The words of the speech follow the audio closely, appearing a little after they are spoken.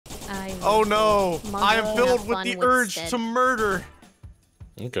Oh no! I am filled with fun the with urge Stead. to murder.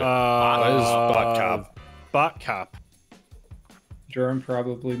 Okay. That is bot cop. Bot cop. Jerome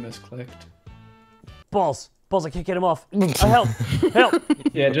probably misclicked. Balls, I can't get him off. Help, help.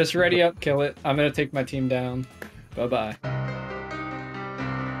 Yeah, just ready up, kill it. I'm gonna take my team down. Bye-bye.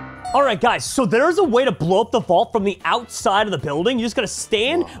 All right, guys, so there's a way to blow up the vault from the outside of the building. You just gotta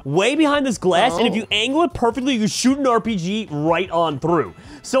stand way behind this glass, and if you angle it perfectly, you can shoot an RPG right on through.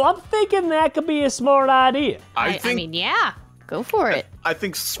 So I'm thinking that could be a smart idea. I mean, yeah. Go for it. I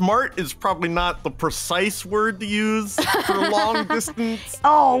think smart is probably not the precise word to use for long distance.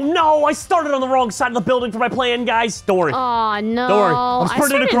 Oh, no, I started on the wrong side of the building for my plan, guys. Don't worry. Oh, no. Don't worry, I'm I spreading it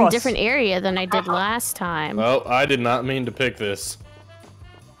started in a across. different area than I did last time. Well, I did not mean to pick this.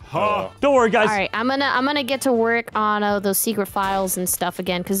 Don't worry, guys. All right, I'm gonna get to work on those secret files and stuff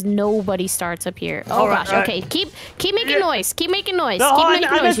again, because nobody starts up here. Oh right, gosh, okay, keep making noise, keep making noise, No, keep I making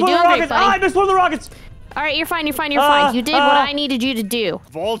noise. missed You're one of doing the great, rockets. I buddy. missed one of the rockets. All right, you're fine, you're fine, you're fine. You did what I needed you to do.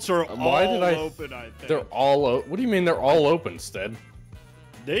 Vaults are Why all did I? open, I think. They're all open. What do you mean they're all open, Stead?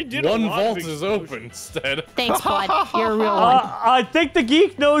 They did One a lot vault of is explosions. open, Stead. Thanks, bud. You're a real one. I think the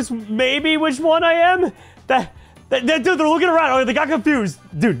geek knows maybe which one I am. Dude, they're looking around. Oh, they got confused.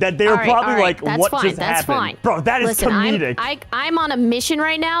 Dude, they were probably like, that's what fine, just that's happened? fine. Bro, that is Listen, comedic. I'm on a mission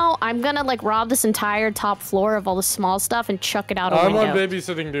right now. I'm gonna like rob this entire top floor of all the small stuff and chuck it out a I'm window. on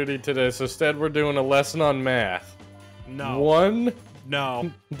babysitting duty today, so Stead, we're doing a lesson on math. No. One No.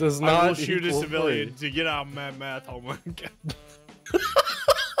 does I not will shoot a equal civilian three. to get out of my math homework.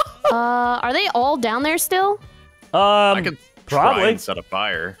 Are they all down there still? I could try probably. and set a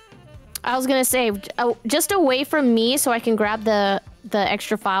fire. I was gonna say, just away from me so I can grab the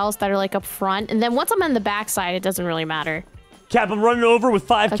extra files that are like up front, and then once I'm on the back side, it doesn't really matter. Cap, I'm running over with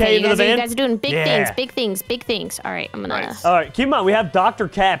 5K Okay, into the van. you guys are doing big Yeah. things, big things, big things. All right, I'm gonna. Nice. All right, keep in mind, we have Dr.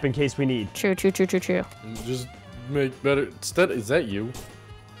 Cap in case we need. True. Just make better. Stead, is that you?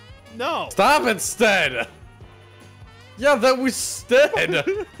 No. Stop it, Stead! Yeah, that was Stead!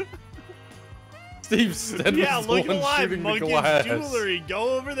 Steve, Stead Yeah, was the look one alive, shooting the Monkey's glass. Jewelry. Go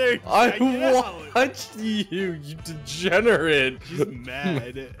over there. I Check it out. watched you, you degenerate. She's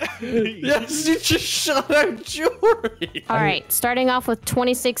mad. Yes, you just shot out jewelry. All right, starting off with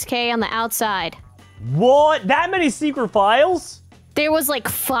 26K on the outside. What? That many secret files? There was like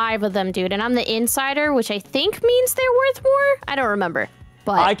 5 of them, dude, and I'm the insider, which I think means they're worth more. I don't remember,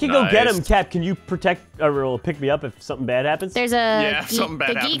 but I can go get Nice. him, Cap. Can you protect or pick me up if something bad happens? there's Yeah, if something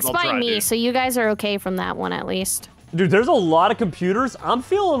bad the happens, geek's I'll by try, me, dude. so you guys are okay from that one at least. Dude, there's a lot of computers. I'm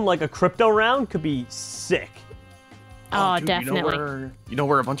feeling like a crypto round could be sick. Oh, Dude, definitely. You know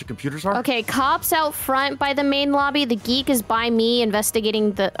where a bunch of computers are? Okay, cops out front by the main lobby. The geek is by me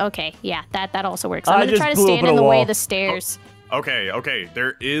investigating the. Okay, yeah, that also works. I'm I gonna just try to blew stand open in a the way wall. of the stairs. Okay.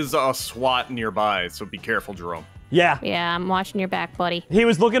 There is a SWAT nearby, so be careful, Jerome. Yeah. Yeah, I'm watching your back, buddy. He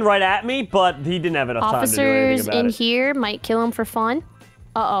was looking right at me, but he didn't have enough time to do anything Officers about in it. here might kill him for fun.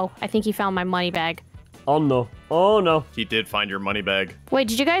 Uh-oh, I think he found my money bag. Oh no. Oh no. He did find your money bag. Wait,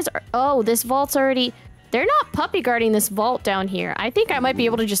 did you guys... Oh, this vault's already... They're not puppy guarding this vault down here. I think I might be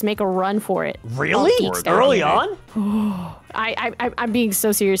able to just make a run for it. Really? Oh, geeks down Early here. on? I'm being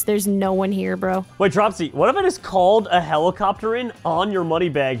so serious. There's no one here, bro. Wait, Dropsy, what if I just called a helicopter in on your money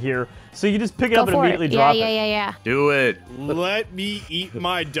bag here, so you just pick it Go up and for immediately it. drop it? Yeah. Do it. Let me eat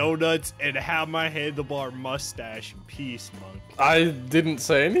my donuts and have my handlebar mustache in peace, monk. I didn't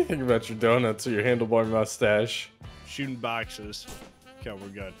say anything about your donuts or your handlebar mustache. Shooting boxes. Okay, we're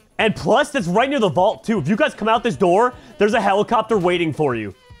good. And plus, that's right near the vault, too. If you guys come out this door, there's a helicopter waiting for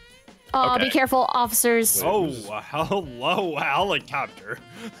you. Oh, Okay. be careful, officers. Oh, hello, helicopter.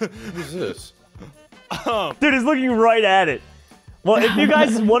 Who's this? Dude, he's looking right at it. Well, if you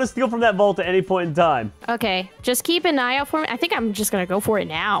guys want to steal from that vault at any point in time. Okay, just keep an eye out for me. I think I'm just gonna go for it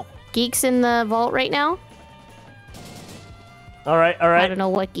now. Geek's in the vault right now. All right. I don't know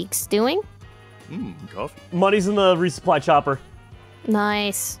what Geek's doing. Coffee. Money's in the resupply chopper.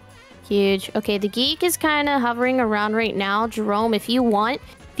 Nice. Huge. Okay, the Geek is kind of hovering around right now. Jerome, if you want,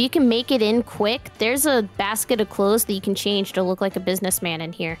 if you can make it in quick, there's a basket of clothes that you can change to look like a businessman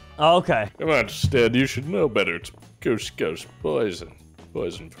in here. Oh, okay. Come on, Stead, you should know better. It's Cusco's poison.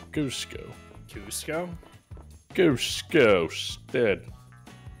 Poison for Cusco. Cusco? Cusco, Stead.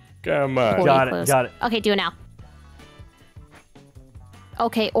 Come on. Poor Got it, clothes. got it. Okay, do it now.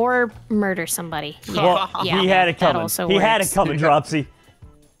 Okay, or murder somebody. Yeah, Well, yeah, he had it that coming. also He had it works. coming, Dropsy.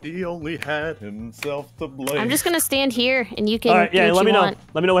 He only had himself to blame. I'm just gonna stand here, and you can All right, do yeah, what let you me know. want.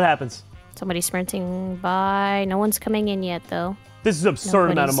 Let me know what happens. Somebody sprinting by. No one's coming in yet, though. This is an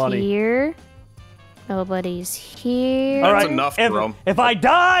absurd amount of Nobody's money. Here. Nobody's here. All That's right, enough, Jerome. if I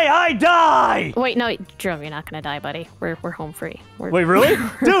die, I die. Wait, no, Jerome, you're not gonna die, buddy. We're home free. Wait, really,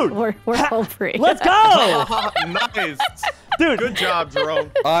 dude? We're home free. Let's go, Nice. dude. Good job,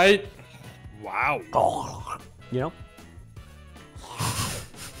 Jerome. Wow. You know,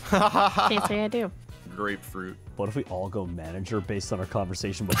 Can't say I do. Grapefruit. what if we all go manager based on our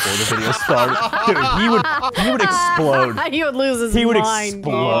conversation before the video started? Dude, he would explode. He would lose his He would mind.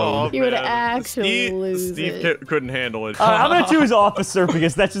 explode. He would man. actually lose Steve it. couldn't handle it. I'm gonna choose officer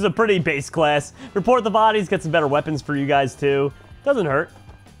because that's just a pretty base class. Report the bodies, get some better weapons for you guys too. Doesn't hurt.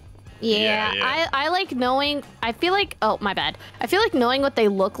 Yeah, Yeah. I like knowing. I feel like, oh, my bad. I feel like knowing what they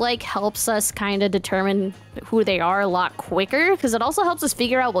look like helps us kind of determine who they are a lot quicker, because it also helps us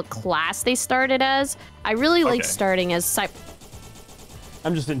figure out what class they started as. I really like Okay. starting as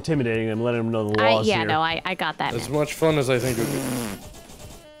I'm just intimidating them, letting them know the laws yeah, here. no, I got that. As Man. much fun as I think it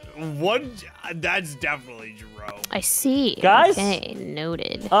would be. What? That's definitely Jerome. I see. Guys? Okay,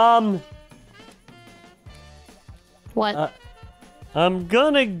 noted. What? I'm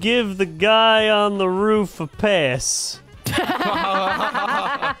gonna give the guy on the roof a pass.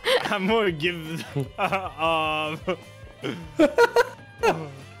 I'm gonna give. Wow.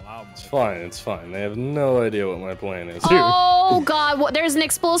 It's fine, it's fine. They have no idea what my plan is. Oh God! What, there's an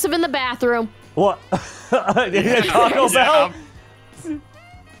explosive in the bathroom. What? Taco Bell? I'm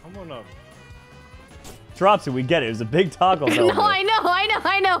gonna. Dropsy, we get it. It was a big Taco Bell. No, I know.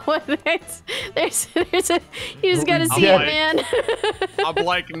 There's a. You just gotta see Yeah. it, man. I'm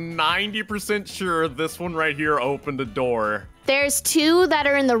like 90% sure this one right here opened a door. There's two that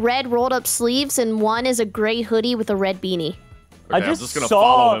are in the red rolled up sleeves, and one is a gray hoodie with a red beanie. Okay, I I'm just gonna saw,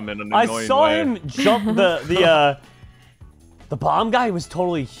 follow him in an I annoying saw way. him jump the bomb guy was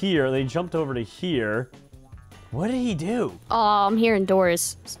totally here. They jumped over to here. What did he do? Oh, I'm hearing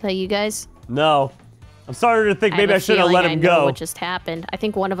doors. Is that you guys? No. I'm starting to think maybe I should have let him I know go. what just happened. I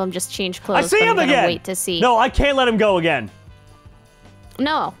think one of them just changed I clothes. see but him I'm gonna again. Wait to see. No, I can't let him go again.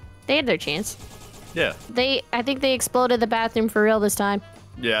 No, they had their chance. Yeah. I think they exploded the bathroom for real this time.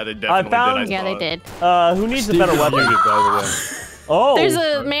 Yeah, they definitely found- did. I Yeah, saw they it. did. Who needs a better weapon? Muted, by the way. Oh. There's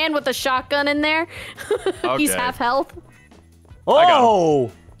a man with a shotgun in there. He's Okay. half health.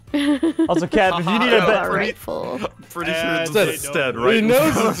 Oh. Also, Cap, if you need a Yeah, better. pretty- Rifle. Pretty sure it's they Stead, don't. right? He in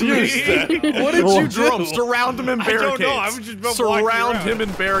knows front it's of you, me. Stead. What did you do? Jerome, surround him in I don't barricades. know, I was just about walking surround around. him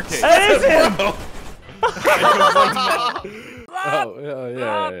in barricades. That is him.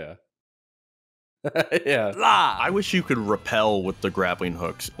 Oh, yeah. I wish you could repel with the grappling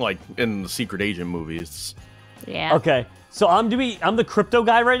hooks, like in the Secret Agent movies. Yeah. Okay, so I'm the crypto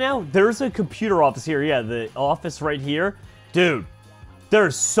guy right now. There's a computer office here. Yeah, the office right here. Dude,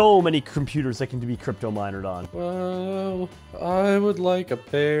 there's so many computers that can be crypto minered on. Well, I would like a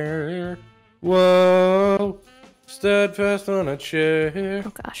pair. Whoa, steadfast on a chair.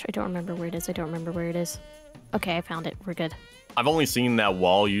 Oh gosh, I don't remember where it is. Okay, I found it. We're good. I've only seen that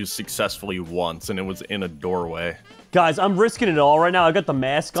wall used successfully once, and it was in a doorway. Guys, I'm risking it all right now. I got the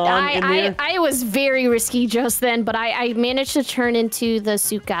mask on in here. I was very risky just then, but I managed to turn into the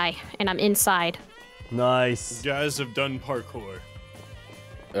suit guy, and I'm inside. Nice. You guys have done parkour.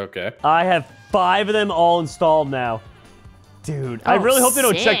 Okay. I have 5 of them all installed now. Dude, I really hope they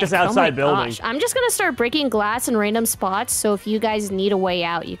don't check this sick. outside Oh my building. gosh. I'm just gonna start breaking glass in random spots, so if you guys need a way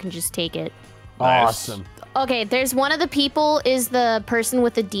out, you can just take it. Nice. Awesome. Okay, there's one of the people is the person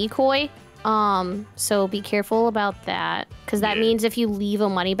with the decoy. So be careful about that, because that Yeah. means if you leave a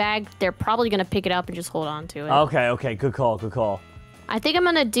money bag, they're probably gonna pick it up and just hold on to it. Okay, good call, good call. I think I'm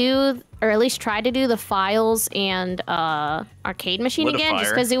gonna do, or at least try to do the files and arcade machine Lit a again, just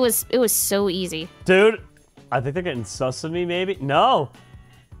fire. because it was so easy. Dude, I think they're getting sus of me, maybe? No,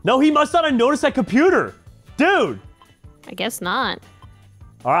 he must not have noticed that computer. Dude. I guess not.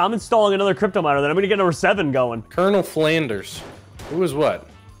 All right, I'm installing another crypto miner, then I'm gonna get number 7 going. Colonel Flanders. Who is what?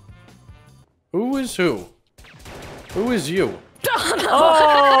 Who is who? Who is you?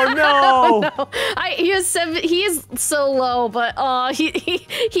 Oh, no. He is so low, but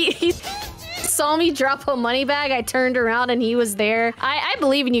he saw me drop a money bag. I turned around and he was there. I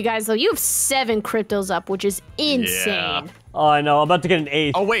believe in you guys though. You have 7 cryptos up, which is insane. Yeah. Oh, I know, I'm about to get an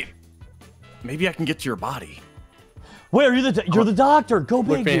 8th. Oh, wait. Maybe I can get to your body. Wait, are you you're the doctor. Go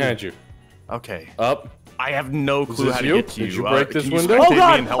big. Look behind you. Okay. Up. I have no clue this how to you? get to you. Did you break this can you window? spectate Oh, me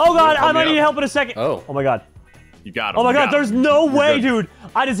God. and help Oh, God. help I might me need out? help in a second. Oh. Oh, my God. You got him. Oh, my you God. got There's him. no You're way, good. dude.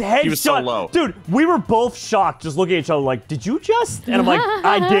 I just headshot. He was so low. Dude, we were both shocked just looking at each other like, did you just? And I'm like,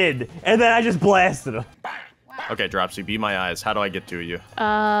 I did. And then I just blasted him. Okay, Dropsy, be my eyes. How do I get to you?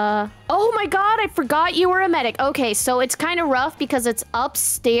 Oh my god, I forgot you were a medic. Okay, so it's kind of rough because it's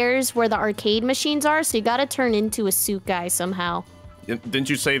upstairs where the arcade machines are, so you gotta turn into a suit guy somehow. Didn't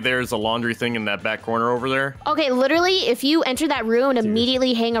you say there's a laundry thing in that back corner over there? Okay, literally, if you enter that room and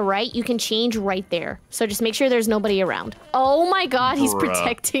immediately hang a right, you can change right there. So just make sure there's nobody around. Oh my god, he's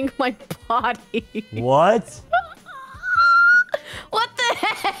protecting my body. What? What the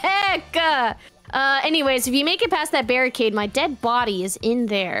heck? Anyways, if you make it past that barricade, my dead body is in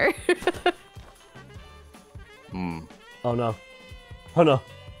there. Oh no. Oh no.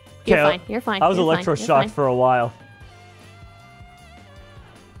 You're Okay, fine, you're fine. I was you're fine, electroshocked you're fine. for a while.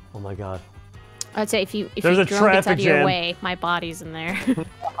 Oh my god. I'd say if There's a Jerome gets traffic out of your jam. way, my body's in there.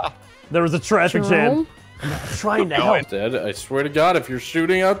 There was a traffic Jerome? jam. I'm trying to help. Dad, I swear to God, if you're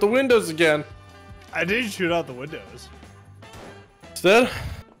shooting out the windows again. I didn't shoot out the windows. Instead,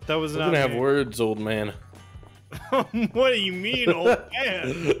 That was we're not gonna have me. words, old man. What do you mean, old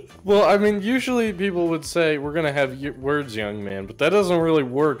man? Well, I mean, usually people would say, we're gonna have words, young man, but that doesn't really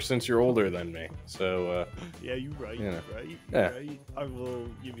work since you're older than me. So, Yeah, you're right. Yeah. You're right. Yeah. You're right. I will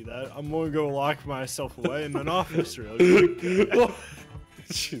give you that. I'm gonna go lock myself away in an office real quick.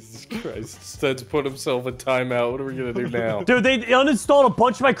 Jesus Christ. Stead's put himself in timeout. What are we gonna do now? Dude, they uninstalled a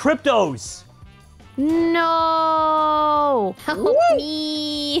bunch of my cryptos. No! Help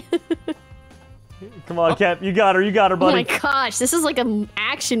me! Come on, Cap. You got her. You got her, Oh my buddy. gosh, this is like an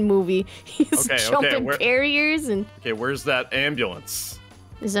action movie. He's Okay, jumping where- barriers and... Okay, where's that ambulance?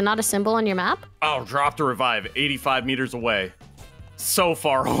 Is there not a symbol on your map? Oh, drop to revive, 85 meters away. So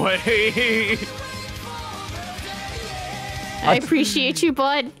far away. I appreciate you,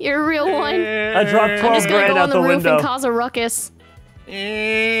 bud. You're a real one. I dropped I'm 12 just gonna grand go out on the the roof window. and cause a ruckus.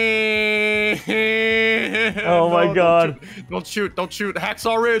 Oh my god. Don't shoot, don't shoot.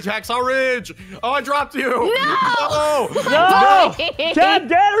 Hacksaw Ridge, Hacksaw Ridge. Oh, I dropped you. No! Oh, No! Cap,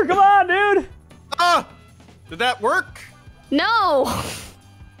 get her! Come on, dude! ah! Did that work? No!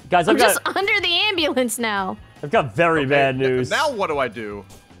 Guys, I'm I've just got under the ambulance now. very bad news. Now what do I do?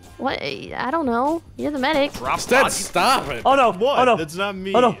 What? I don't know. You're the medic. Drop Stead, body? stop it! Oh no! What? Oh no! That's not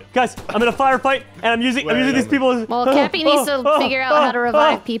me. Oh no, guys! I'm in a firefight, and I'm using Wait, these people. As, Well, Cappy needs to figure out how to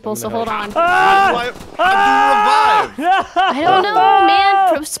revive people, so hold on. How do I revive? I don't know,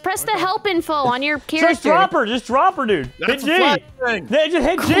 man. Press the help info on your character. Just drop her! Just drop her, dude! That's hit a G! flag thing.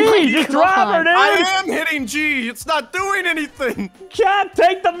 Just hit G! my Just drop her, God. dude! I am hitting G. It's not doing anything. Cap,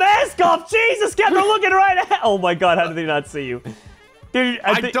 take the mask off! Jesus, Cap, they're looking right at. Oh my God, how did they not see you, dude?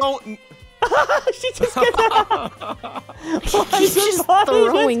 I don't. She just gets out. He's just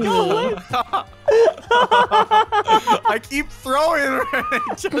throwing me. I keep throwing her.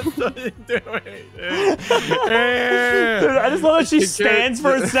 It just doesn't do it. Dude, I just love that she stands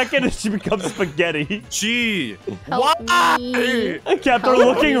for a second and she becomes spaghetti. G. Help Why? me. Cap, they're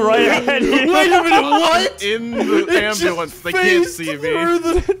looking right at you. Wait a minute, what? In the ambulance. They can't see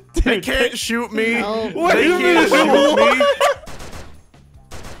me. They can't shoot me. Help. They can't shoot me.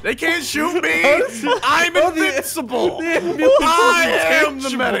 They can't shoot me. I'm invincible. I am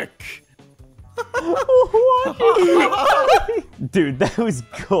the medic. Dude, that was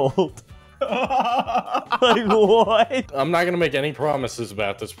gold. Like, what? I'm not gonna make any promises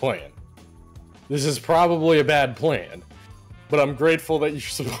about this plan. This is probably a bad plan. But I'm grateful that you're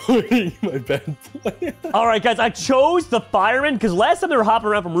supporting my bad plan. All right, guys, I chose the firemen because last time they were hopping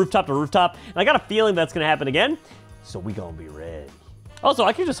around from rooftop to rooftop, and I got a feeling that's going to happen again. So we going to be ready. Also,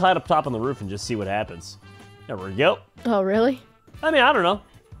 I can just hide up top on the roof and just see what happens. There we go. Oh, really? I mean, I don't know.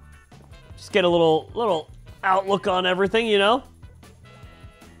 Just get a little outlook on everything, you know?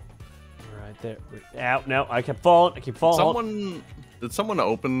 Right there. Out. No, I kept falling. I keep falling. Did someone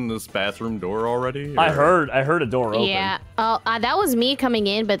open this bathroom door already? I or- heard a door open. Yeah. Oh, that was me coming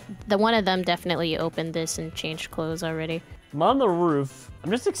in, but the one of them definitely opened this and changed clothes already. I'm on the roof. I'm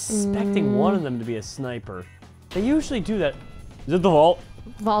just expecting one of them to be a sniper. They usually do that. Is it the vault?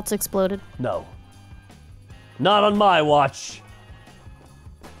 Vault's exploded. No. Not on my watch.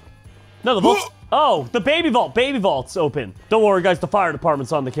 No, the vault. Oh, the baby vault. Baby vault's open. Don't worry, guys. The fire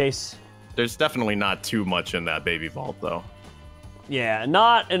department's on the case. There's definitely not too much in that baby vault, though. Yeah,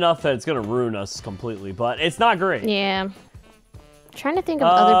 not enough that it's gonna ruin us completely, but it's not great. Yeah. Trying to think of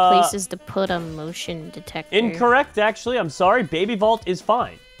other places to put a motion detector. Incorrect, actually. I'm sorry. Baby vault is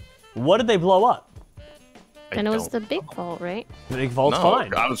fine. What did they blow up? And it was don't the big vault, right? The big vault's No,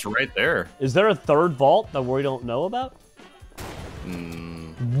 fine. I was right there. Is there a third vault that we don't know about?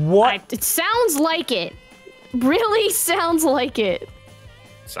 What? It sounds like it. Really sounds like it.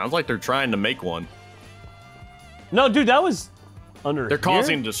 Sounds like they're trying to make one. No, dude, that was Under They're here?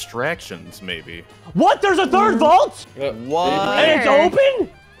 causing distractions, maybe. What? There's a third vault? What? And it's open?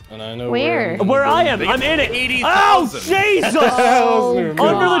 And I know Where? Where I am. I'm in it. 80,000. Oh, Jesus! Oh, Under Under the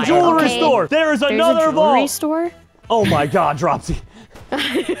God. jewelry Okay. store. There is There's another a jewelry vault. store? Oh my God, Dropsy.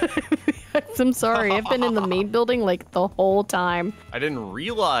 I'm sorry. I've been in the main building like the whole time. I didn't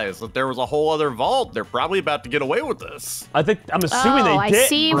realize that there was a whole other vault. They're probably about to get away with this. I'm assuming they I did.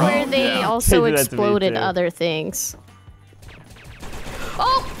 see where they yeah. also They did that to me, exploded too. other things.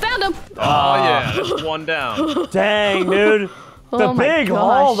 Oh, found him! Oh, yeah, that's one down. Dang, dude. The Oh my big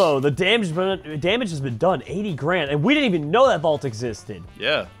haul, gosh. though. The damage has been done. 80 grand. And we didn't even know that vault existed.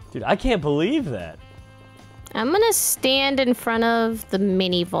 Yeah. Dude, I can't believe that. I'm gonna stand in front of the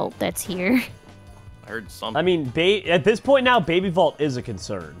mini vault that's here. I heard something. I mean, at this point now, Baby Vault is a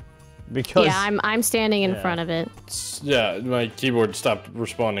concern. Because Yeah, I'm standing in front of it. Yeah, my keyboard stopped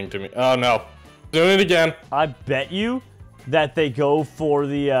responding to me. Oh no. Doing it again. I bet you that they go for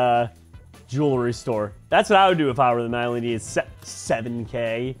the jewelry store. That's what I would do if I were them. I only needed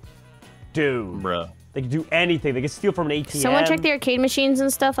 7K. Dude. Bruh. They could do anything. They could steal from an ATM. Someone check the arcade machines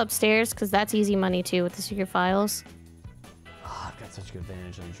and stuff upstairs, because that's easy money too with the secret files. Oh, I've got such a good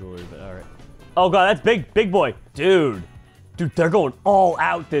advantage on jewelry, but all right. Oh God, that's big boy. Dude, they're going all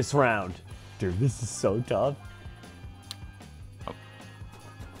out this round. Dude, this is so tough.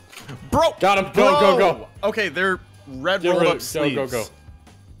 Bro! Got him. Go. Okay, they're red Get rolled rid up of sleeves. Go.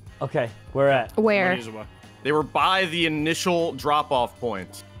 Okay, where at? Where? Money's away. They were by the initial drop-off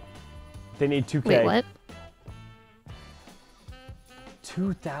point. They need 2K. Wait, what?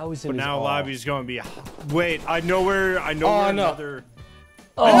 2,000. But is now all. lobby's going to be. Wait, I know where no. another.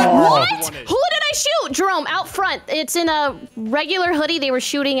 Oh, What? one is. Who did I shoot? Jerome, out front. It's in a regular hoodie. They were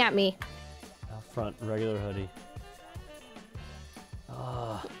shooting at me. out front, regular hoodie.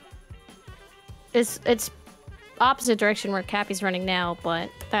 It's opposite direction where Cappy's running now, but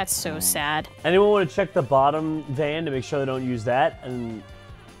that's so sad. Anyone want to check the bottom van to make sure they don't use that? And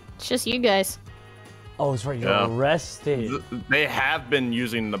It's just you guys. oh, it's right. You're Yeah. arrested. They have been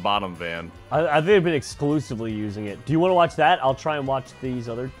using the bottom van. I think they've been exclusively using it. Do you want to watch that? I'll try and watch these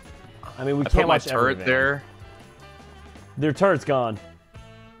other. I mean, we I can't put my watch every turret van. there. Their turret's gone.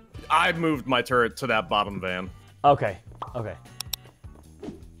 I moved my turret to that bottom van. Okay.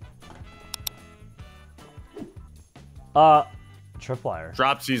 Tripwire.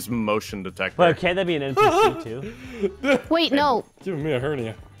 Dropsy's motion detector. But can't that be an NPC too? Wait, no. Giving me a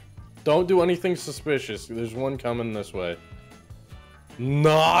hernia. Don't do anything suspicious. There's one coming this way.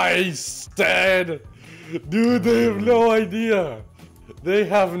 Nice, Stead. Dude, they have no idea. They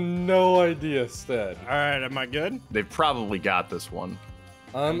have no idea, Stead. All right, am I good? They've probably got this one.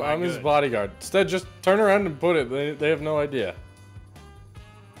 I'm his good? bodyguard. Stead, just turn around and put it. They have no idea.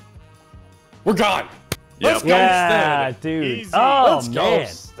 We're gone. Let's Yep. go, Yeah, Stead. dude. Easy. Oh Let's go, man.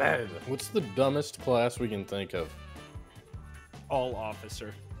 Stead. What's the dumbest class we can think of? All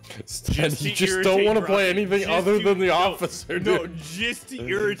officer. Stead, Just you to just don't irritate want to play Dropsy. anything Just other to- than the no, officer, No, dude. just to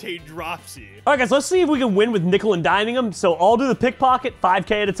irritate Dropsy. All right, guys. Let's see if we can win with nickel and diming them. So I'll do the pickpocket,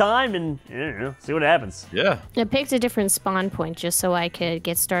 5K at a time, and see what happens. Yeah. I picked a different spawn point just so I could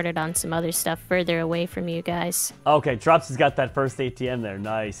get started on some other stuff further away from you guys. Okay, Dropsy's got that first ATM there.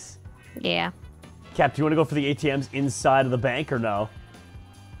 Nice. Yeah. Cap, do you want to go for the ATMs inside of the bank or no?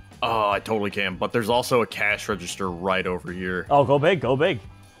 Oh, I totally can. But there's also a cash register right over here. Oh, go big, go big.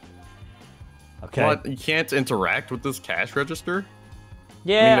 Okay. What? You can't interact with this cash register?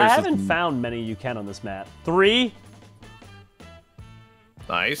 Yeah, I, there's haven't this- found many you can on this map. 3,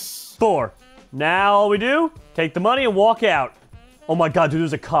 Nice. 4. Now all we do, take the money and walk out. Oh my god, dude,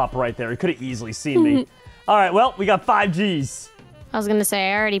 there's a cop right there. He could have easily seen me. All right, well, we got 5 Gs. I was gonna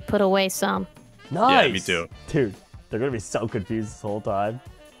say I already put away some. Nice. Yeah, me too. Dude, they're gonna be so confused this whole time.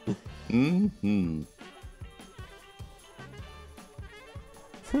 Mm-hmm.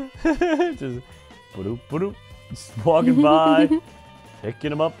 Just, ba-doop, ba-doop, just walking by, picking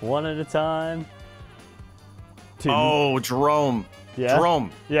them up one at a time. 2. Oh, Jerome. Yeah?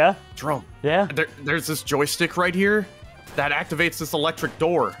 Jerome. Yeah? Jerome. Yeah? There's this joystick right here that activates this electric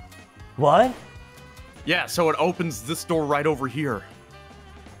door. What? Yeah, so it opens this door right over here.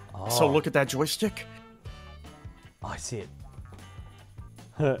 Oh. So look at that joystick. Oh, I see it.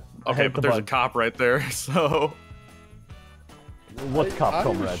 Okay, but there's a cop right there, so... What's cop, I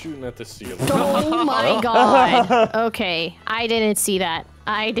was comrade? shooting at the ceiling. Oh my god. Okay, I didn't see that.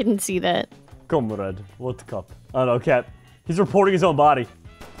 I didn't see that. Comrade, what cop? Oh no, Cap. He's reporting his own body.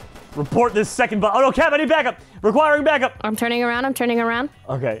 Report this second body. Oh no, Cap, I need backup. Requiring backup. I'm turning around. I'm turning around.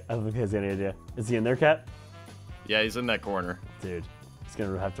 Okay, I don't think he has any idea. Is he in there, Cap? Yeah, he's in that corner. Dude, he's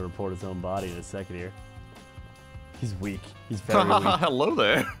gonna have to report his own body in a second here. He's weak. He's very weak. Hello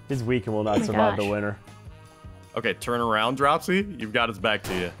there. He's weak and will not my survive the gosh. winter. Okay, turn around, Dropsy. You've got his back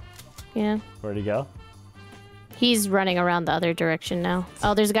to you. Yeah. Where'd he go? He's running around the other direction now.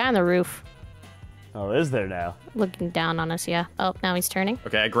 Oh, there's a guy on the roof Oh, is there now? looking down on us, yeah. Oh, now he's turning.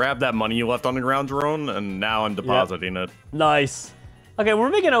 Okay, I grabbed that money you left on the ground, Jerome, and now I'm depositing it. Nice. Okay, we're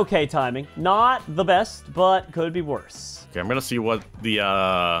making okay timing. Not the best, but could be worse. Okay, I'm gonna see what the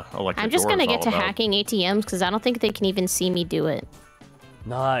electric I'm just door gonna is get all to about. hacking ATMs because I don't think they can even see me do it.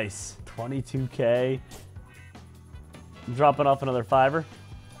 Nice. 22K. I'm dropping off another $5.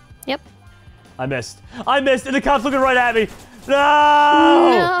 Yep. I missed. And the cop's looking right at me. No!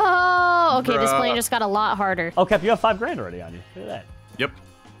 No! Okay, this Bruh. plane just got a lot harder. Oh, Cap, you have $5 grand already on you. Look at that. Yep.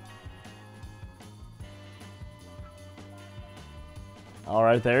 All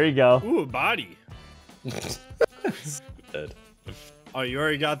right, there you go. Ooh, a body. Dead. Oh, you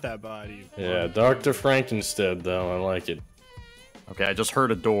already got that body. Yeah, Dr. Frankenstead, though. I like it. Okay, I just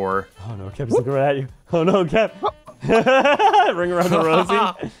heard a door. Oh no, Cap's looking right at you. Oh no, Cap. Ring around the rosy.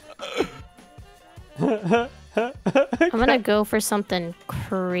 I'm gonna go for something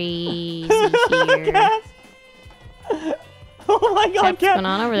crazy here. Oh my God, What's Cap! going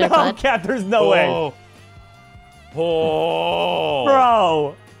on over there, no, bud? Cap, there's no way, Oh.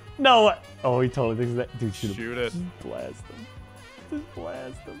 bro. No way. Oh, he totally thinks that. Dude, shoot him. Shoot it. Just blast him. Just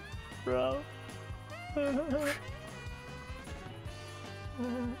blast him, bro.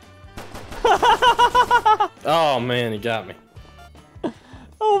 Oh, man, he got me.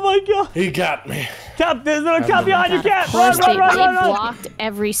 Oh my God. He got me. Cap, there's another Cap behind you, Of Cap. course Run, they run, run, run. blocked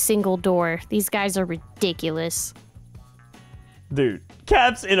every single door. These guys are ridiculous. Dude,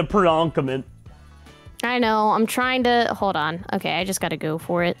 Cap's in a predicament. I know. I'm trying to. Hold on. Okay, I just gotta go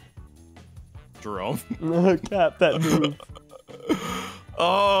for it. Jerome. Cap, that move.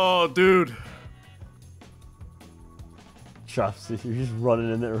 Oh, dude. Trust, you're just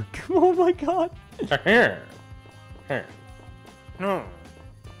running in there. Oh my God. Here. Here. Here.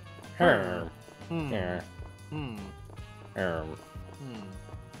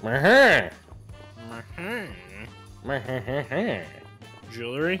 Here. Here. Here.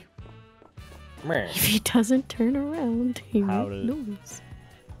 Jewelry? If he doesn't turn around, he How won't did- knows.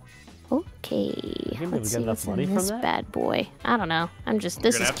 Okay, gonna let's get see enough what's money in from this that? bad boy. I don't know. I'm just.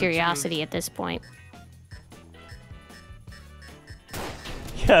 This gonna is have to curiosity at this point.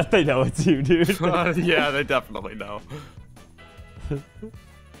 Yeah, they know it's you, dude. Yeah, they definitely know.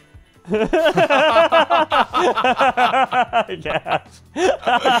 Yeah.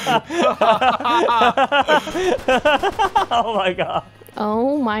 Oh my God.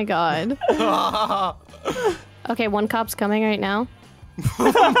 Oh my god. Okay, one cop's coming right now.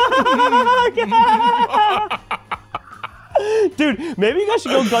 Dude, maybe you guys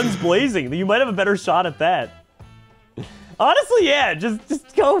should go guns blazing. You might have a better shot at that. Honestly, yeah,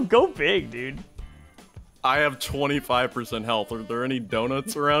 just go big, dude. I have 25% health. Are there any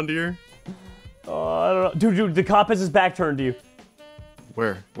donuts around here? Oh, I don't know. Dude, the cop has his back turned to you.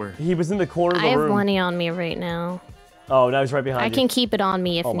 Where? He was in the corner of I the have room. money on me right now. Oh, now he's right behind I you. can keep it on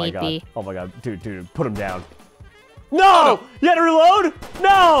me if Oh my need God. be. Oh my God. Dude, put him down. No! You had to reload?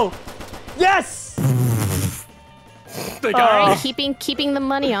 No! Yes! They All got right, keeping the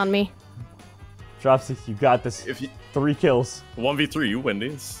money on me. Dropsy, you got this. If you 3 kills. 1v3, you win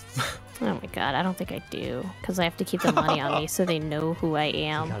these. Oh my god, I don't think I do, because I have to keep the money on me so they know who I You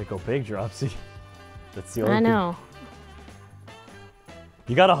am. gotta go big, Dropsy. That's the only I thing. know.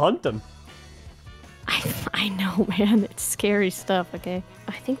 You gotta hunt them. I know, man. It's scary stuff. Okay.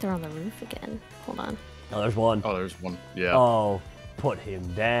 I think they're on the roof again. Hold on. Oh, there's one. Oh, there's one. Yeah. Oh, put him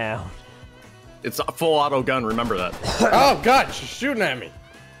down. It's a full auto gun, remember that. Oh, God, she's shooting at me.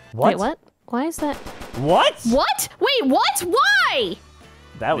 What? Wait, what? Why is that? What? What? Wait, what? Why?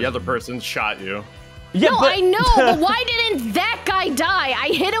 That was The other person shot you. Yeah, No, but I know, but why didn't that guy die? I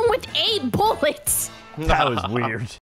hit him with 8 bullets. that was weird.